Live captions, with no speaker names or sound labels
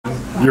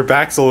Your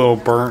back's a little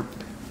burnt.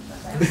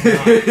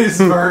 It is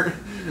burnt.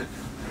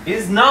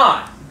 Is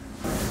not.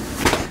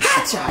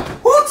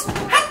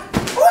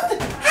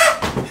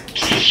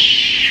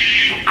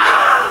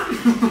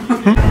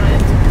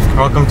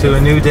 Welcome to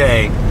a new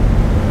day.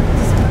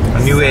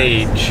 A new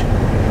age.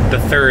 The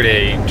third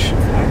age.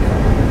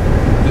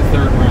 The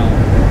third realm.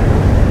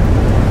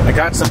 I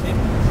got some...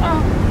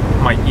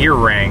 My ear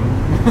rang.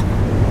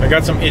 I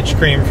got some itch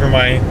cream for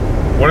my...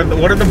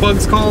 What are the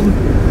bugs called?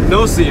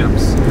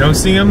 No-see-ums.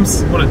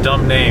 No-see-ums? What a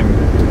dumb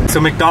name.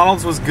 So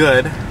McDonald's was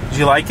good. Did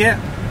you like it?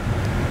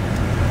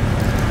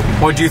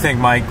 What'd you think,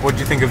 Mike? What'd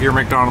you think of your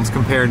McDonald's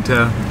compared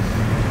to...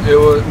 It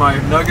was, my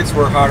nuggets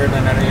were hotter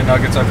than any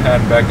nuggets I've had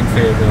back in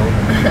Fayetteville.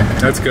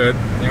 That's good.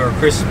 They were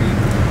crispy.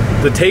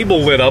 The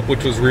table lit up,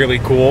 which was really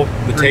cool.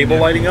 The table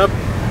lighting up.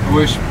 I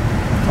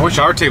wish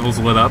our tables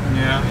lit up.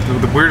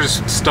 Yeah. We're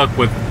just stuck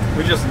with...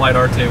 We just light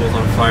our tables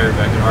on fire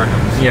back at our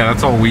house. Yeah,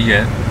 that's all we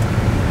get.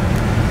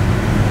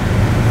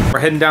 We're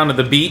heading down to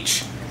the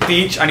beach.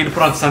 I need to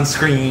put on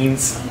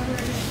sunscreens.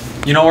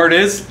 You know where it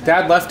is?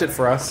 Dad left it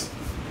for us.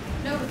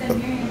 No, but then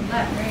Miriam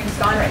left. Miriam's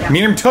gone right now.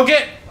 Miriam took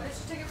it? What if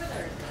she took it with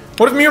her?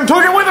 What if Miriam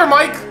took it with her,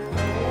 Mike?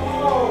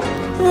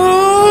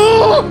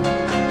 Oh.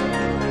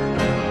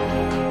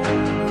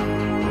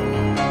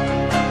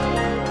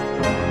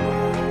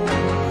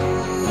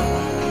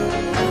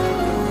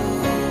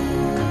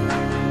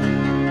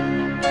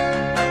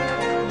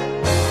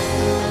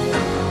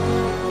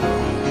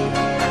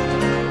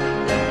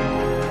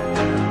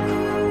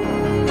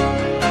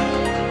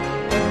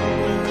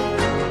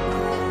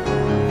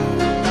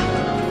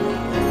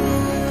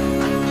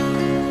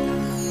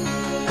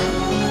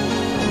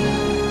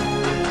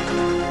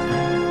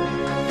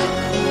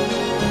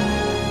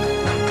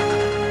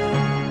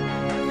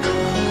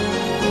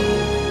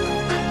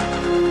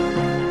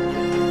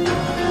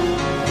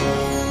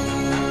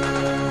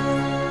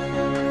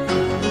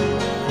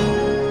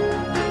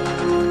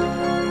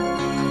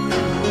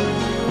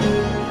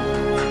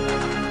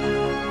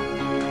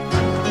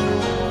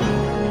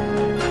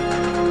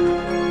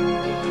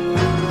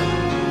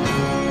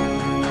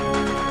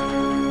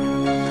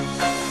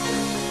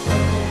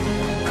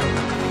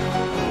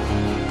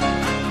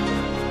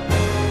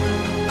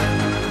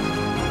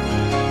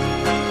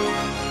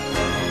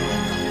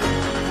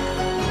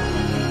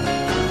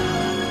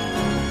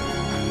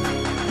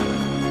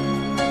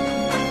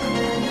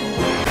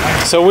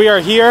 So we are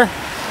here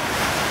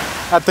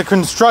at the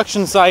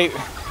construction site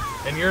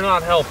And you're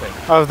not helping.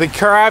 of the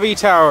Krabby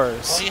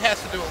Towers. Well, he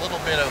has to do a little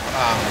bit of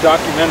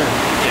Documentary.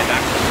 yeah,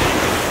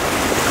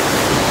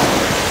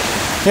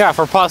 documentation. Yeah,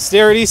 for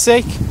posterity's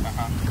sake.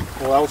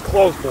 Well, that was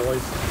close,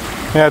 boys.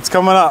 Yeah, it's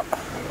coming up.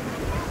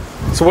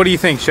 So what do you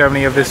think,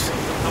 Chevney, of this?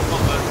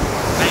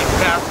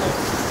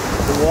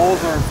 The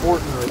walls are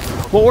important right now.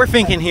 What we're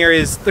thinking here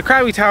is the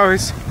Krabby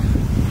Towers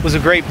was a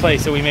great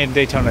place that we made in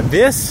Daytona.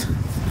 This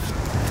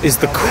is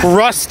the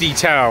Krusty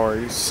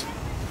Towers.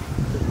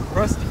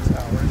 Krusty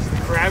Towers. The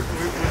crab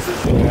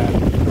position.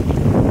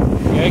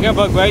 Yeah, you got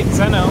bug bites,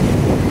 I know.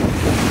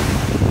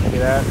 Look at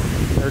that.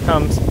 There it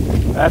comes.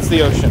 That's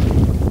the ocean.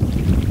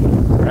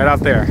 Right out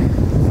there.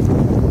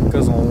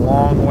 Goes a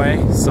long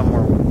way,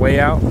 somewhere way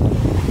out.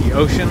 The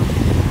ocean,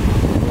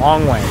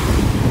 long way.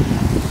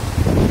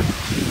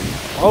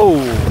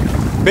 Oh,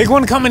 big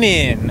one coming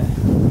in.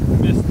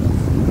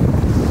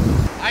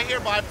 I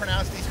hereby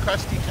pronounce these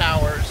crusty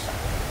towers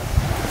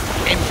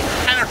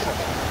impenetrable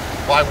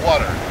by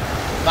water.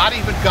 Not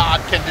even God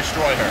can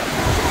destroy her.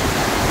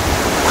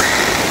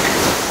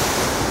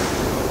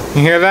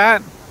 You hear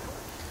that?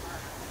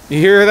 You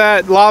hear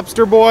that,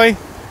 lobster boy?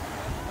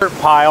 Dirt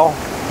pile.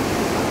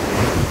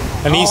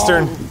 An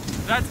eastern.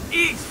 That's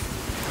east.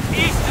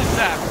 East is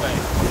that way.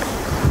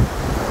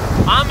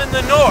 I'm in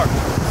the north.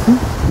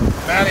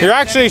 You're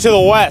actually to the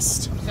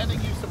west.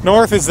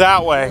 North is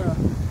that way.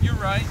 You're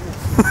right.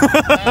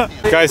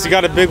 Guys, you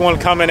got a big one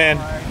coming in.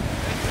 I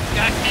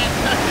can't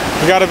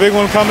touch You got a big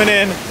one coming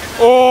in.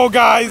 Oh,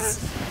 guys.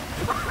 it.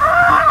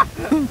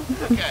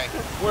 Okay.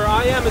 Where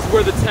I am is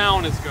where the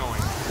town is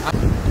going.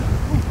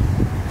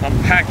 I'm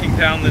packing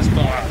down this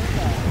bar.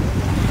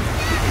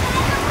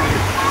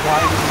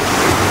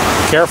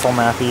 Careful,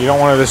 Matthew. You don't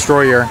want to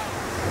destroy your...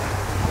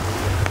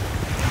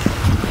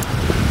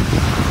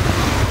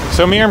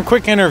 So, Miriam,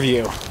 quick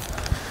interview.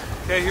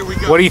 Okay, here we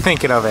go. What are you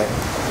thinking of it?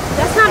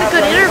 That's not a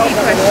good interview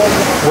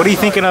question. What are you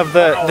thinking of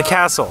the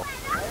castle?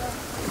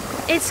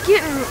 It's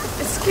getting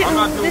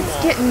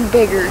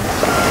bigger.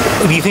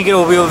 Do you think it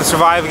will be able to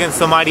survive against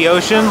the mighty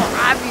ocean?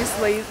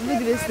 Obviously,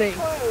 look at this thing.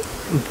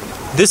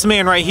 This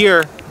man right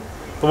here,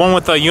 the one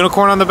with the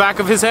unicorn on the back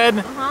of his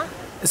head,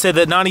 said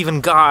that not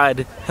even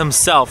God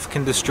himself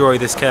can destroy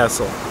this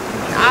castle.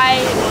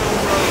 I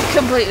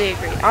completely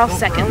agree. I'll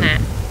second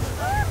that.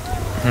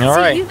 All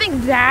right. You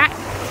think that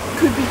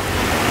could be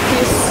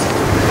this?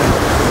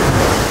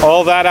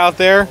 All that out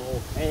there.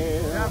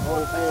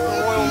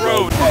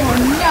 Oh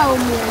no,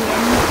 Miriam.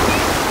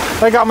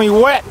 That got me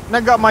wet.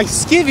 That got my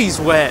skivvies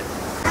wet.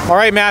 All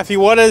right, Matthew,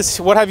 what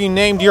have you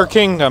named your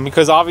kingdom?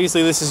 Because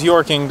obviously this is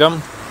your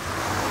kingdom.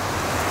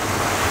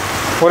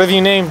 What have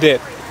you named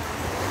it?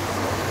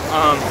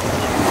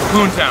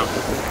 Poontown.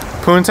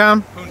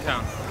 Poontown?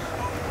 Poontown.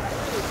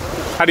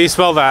 How do you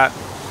spell that?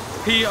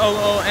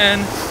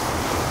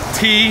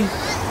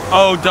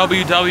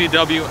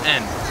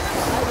 P-O-O-N-T-O-W-W-W-N.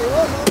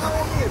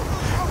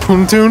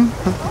 Poontown?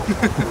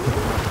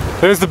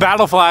 There's the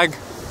battle flag.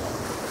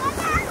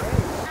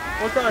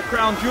 What's that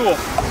crown jewel?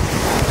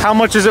 How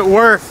much is it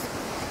worth?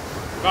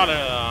 Got it,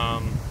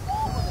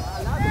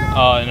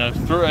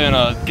 in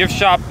a gift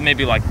shop,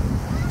 maybe like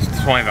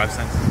 25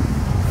 cents.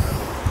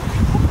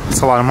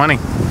 That's a lot of money.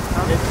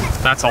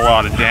 That's a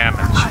lot of damage.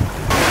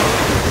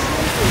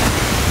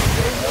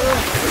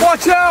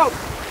 Watch out!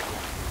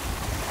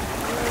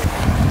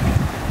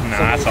 No,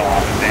 that's a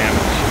lot of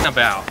damage.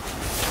 About.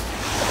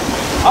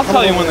 I'll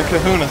tell you when the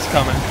kahuna's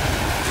coming.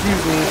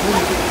 Excuse me.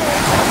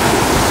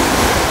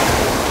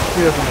 He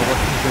doesn't know what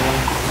he's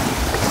doing.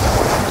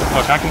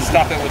 Look, I can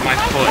stop it with my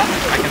foot.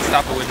 I can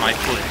stop it with my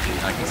foot.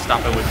 I can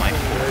stop it with my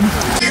foot.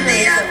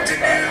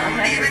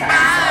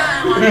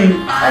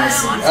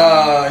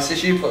 It's a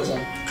shoe puts on.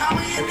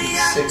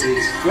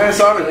 Sickies. Why do I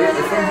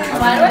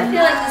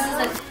feel like this is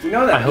like... You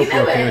know that? I hope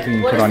you're okay with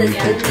being put on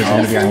YouTube.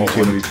 Because you're going to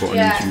be on YouTube.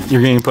 Yeah.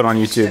 You're getting put on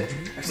YouTube.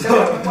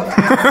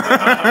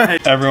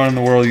 Everyone in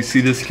the world, you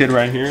see this kid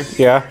right here?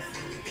 Yeah?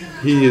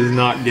 He is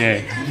not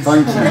gay.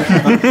 Thank you.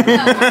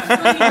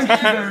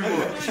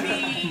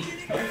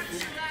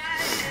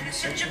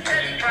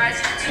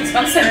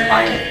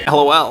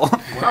 LOL.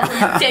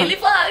 Daily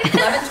vlog.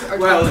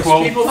 Well,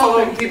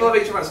 people have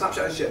each other on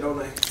Snapchat and shit, don't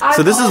they?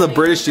 So this is a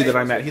British dude that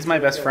I met. He's my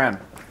best friend.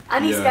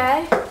 And he's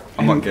gay.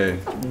 I'm not gay.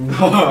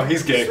 Oh,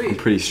 he's gay. I'm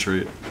pretty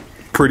straight.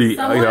 Pretty,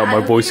 yeah, my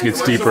voice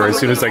gets deeper as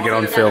soon as I get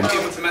on film.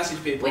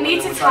 We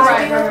need to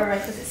try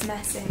because it's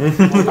messy.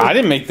 I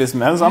didn't make this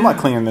mess. I'm not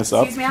cleaning this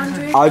up. Excuse me,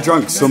 Andrew. I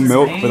drank some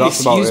milk, but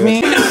that's about it. Excuse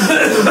me?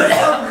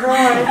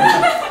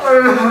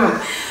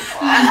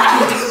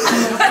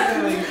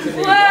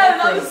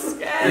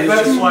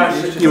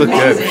 You look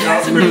good.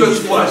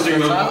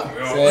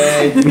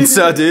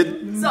 So, dude.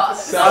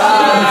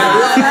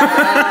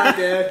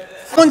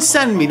 Don't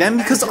send me them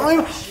because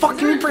I'm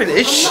fucking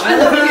British.